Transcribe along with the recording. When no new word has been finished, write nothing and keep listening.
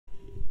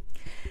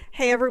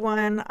Hey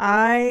everyone,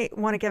 I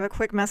want to give a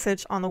quick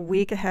message on the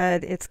week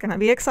ahead. It's going to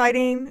be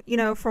exciting,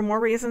 for more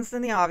reasons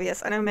than the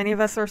obvious. I know many of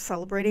us are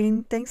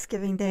celebrating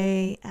Thanksgiving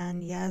Day,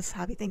 and yes,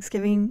 happy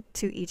Thanksgiving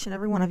to each and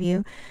every one of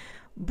you.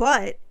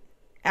 But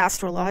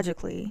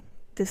astrologically,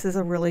 this is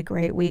a really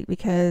great week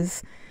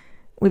because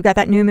we've got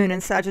that new moon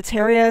in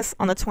Sagittarius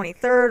on the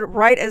 23rd,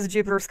 right as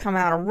Jupiter's come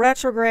out of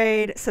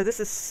retrograde. So this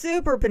is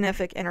super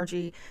benefic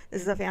energy.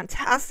 This is a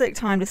fantastic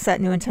time to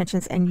set new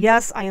intentions. And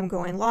yes, I am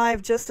going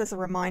live. Just as a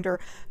reminder,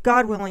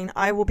 God willing,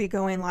 I will be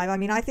going live. I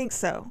mean, I think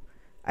so.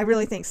 I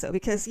really think so.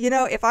 Because,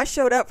 if I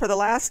showed up for the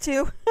last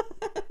two,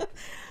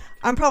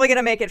 I'm probably going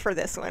to make it for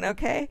this one,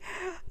 okay?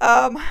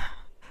 But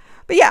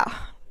yeah,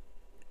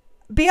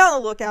 be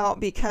on the lookout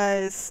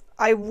because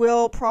I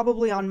will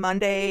probably on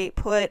Monday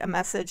put a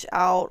message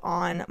out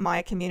on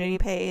my community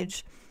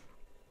page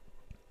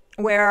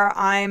where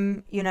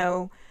I'm,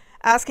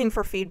 asking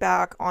for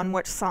feedback on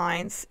which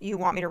signs you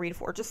want me to read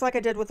for, just like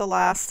I did with the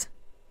last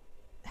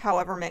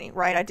however many,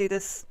 right? I do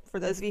this for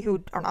those of you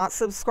who are not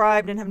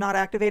subscribed and have not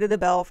activated the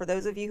bell. For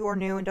those of you who are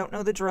new and don't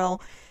know the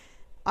drill,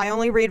 I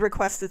only read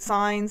requested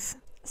signs.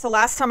 So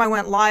last time I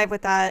went live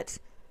with that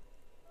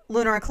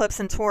lunar eclipse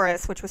in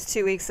Taurus, which was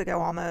 2 weeks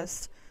ago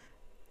almost,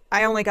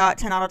 I only got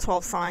 10 out of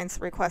 12 signs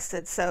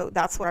requested, so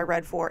that's what I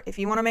read for. If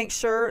you want to make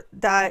sure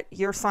that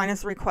your sign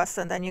is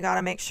requested, then you got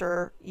to make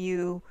sure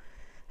you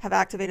have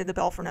activated the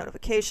bell for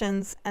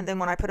notifications, and then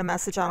when I put a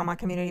message out on my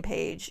community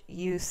page,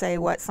 you say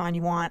what sign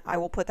you want. I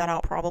will put that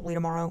out probably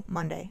tomorrow,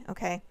 Monday,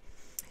 okay?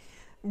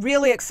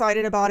 Really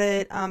excited about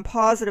it.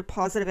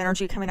 Positive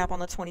energy coming up on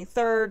the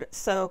 23rd.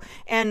 So,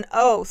 and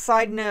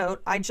side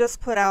note, I just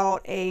put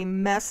out a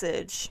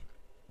message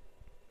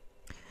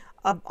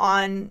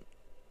on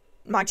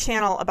my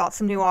channel about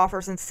some new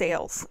offers and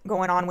sales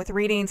going on with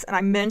readings, and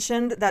I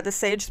mentioned that the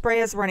sage spray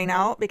is running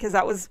out because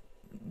that was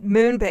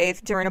moon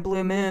bathed during a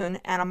blue moon,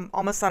 and I'm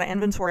almost out of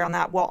inventory on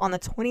that. Well, on the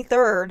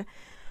 23rd,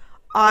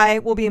 I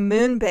will be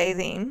moon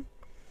bathing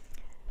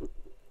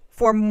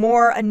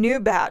for a new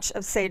batch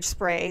of sage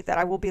spray that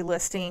I will be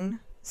listing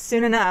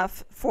soon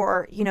enough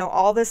for,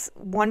 all this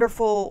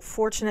wonderful,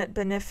 fortunate,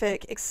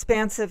 benefic,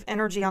 expansive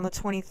energy on the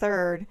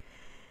 23rd.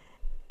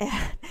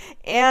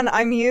 And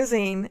I'm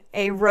using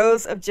a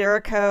Rose of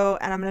Jericho,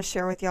 and I'm going to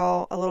share with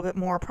y'all a little bit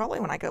more probably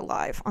when I go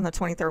live on the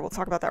 23rd. We'll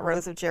talk about that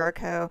Rose of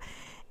Jericho,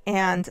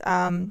 and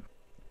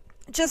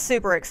just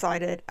super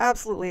excited,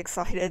 absolutely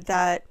excited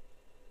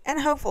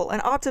and hopeful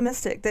and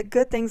optimistic that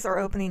good things are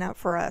opening up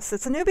for us.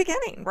 It's a new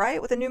beginning, right,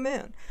 with a new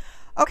moon.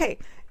 Okay,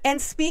 and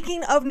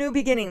speaking of new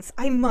beginnings,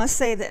 I must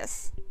say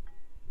this.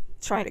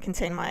 Trying to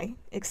contain my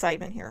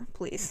excitement here,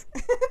 please.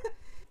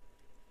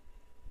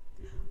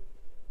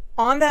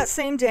 On that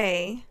same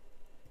day,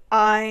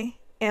 I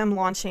am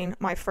launching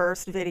my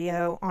first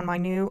video on my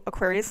new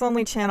Aquarius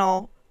Only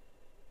channel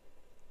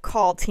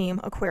called Team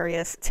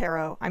Aquarius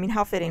Tarot. I mean,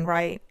 how fitting,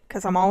 right?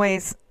 Because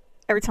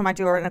every time I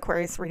do an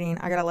Aquarius reading,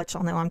 I gotta let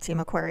y'all know I'm Team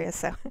Aquarius.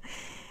 So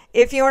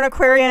if you're an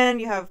Aquarian,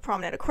 you have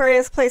prominent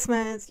Aquarius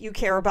placements, you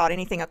care about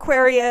anything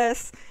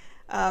Aquarius,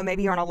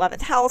 maybe you're an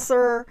 11th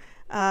houser,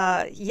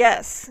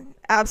 yes,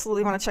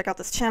 absolutely want to check out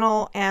this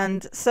channel.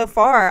 And so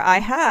far, I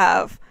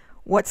have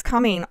what's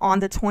coming on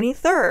the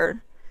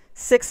 23rd,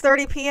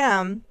 6:30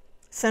 p.m.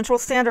 Central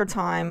Standard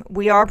Time.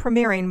 We are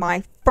premiering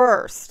my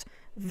first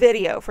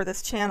video for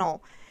this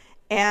channel.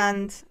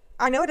 And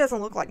I know it doesn't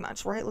look like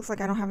much, right? It looks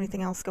like I don't have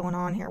anything else going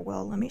on here.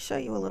 Well, let me show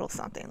you a little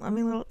something. Let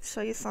me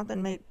show you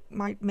something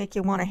might make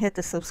you want to hit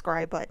the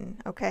subscribe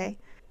button, okay?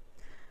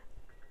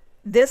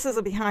 This is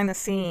a behind the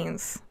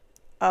scenes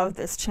of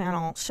this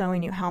channel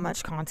showing you how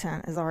much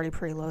content is already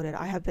preloaded.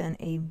 I have been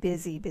a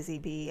busy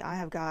bee. I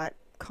have got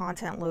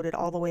content loaded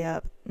all the way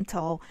up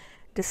until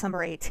December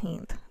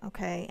 18th,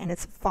 okay? And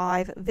it's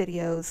 5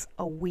 videos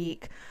a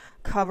week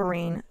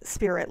covering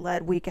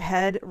spirit-led week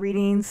ahead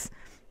readings,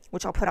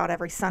 which I'll put out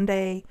every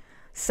Sunday.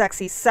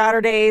 Sexy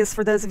Saturdays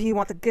for those of you who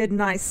want the good,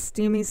 nice,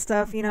 steamy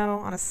stuff,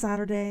 on a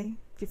Saturday.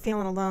 If you're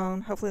feeling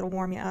alone, hopefully it'll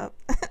warm you up.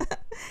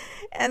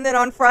 And then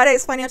on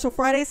Fridays, Financial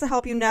Fridays, to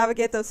help you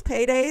navigate those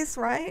paydays,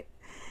 right?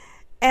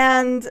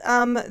 And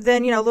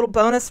then, little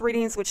bonus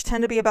readings, which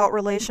tend to be about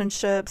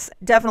relationships,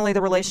 definitely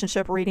the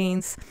relationship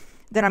readings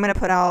that I'm going to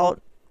put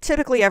out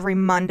typically every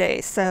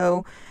Monday.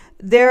 So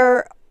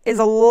there is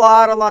a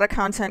lot of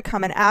content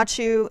coming at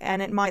you,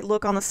 and it might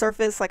look on the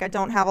surface like I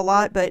don't have a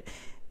lot, but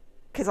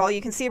because all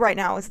you can see right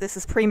now is this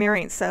is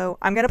premiering. So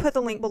I'm going to put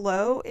the link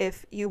below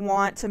if you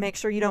want to make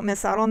sure you don't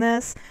miss out on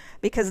this,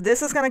 because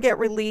this is going to get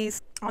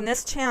released on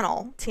this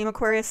channel, Team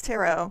Aquarius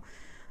Tarot.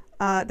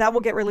 That will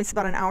get released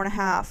about an hour and a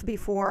half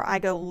before I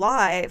go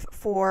live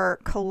for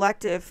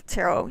Collective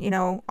Tarot,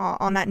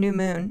 on that new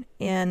moon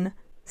in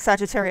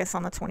Sagittarius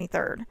on the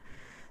 23rd.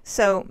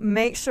 So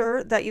make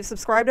sure that you've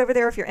subscribed over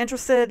there if you're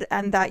interested,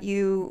 and that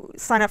you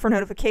sign up for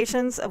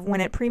notifications of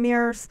when it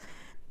premieres.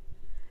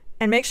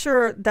 And make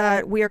sure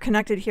that we are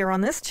connected here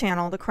on this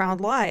channel, The Crowned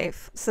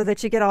Life, so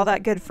that you get all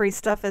that good free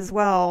stuff as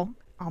well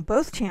on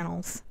both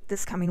channels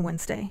this coming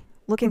Wednesday.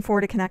 Looking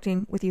forward to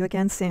connecting with you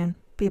again soon.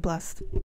 Be blessed.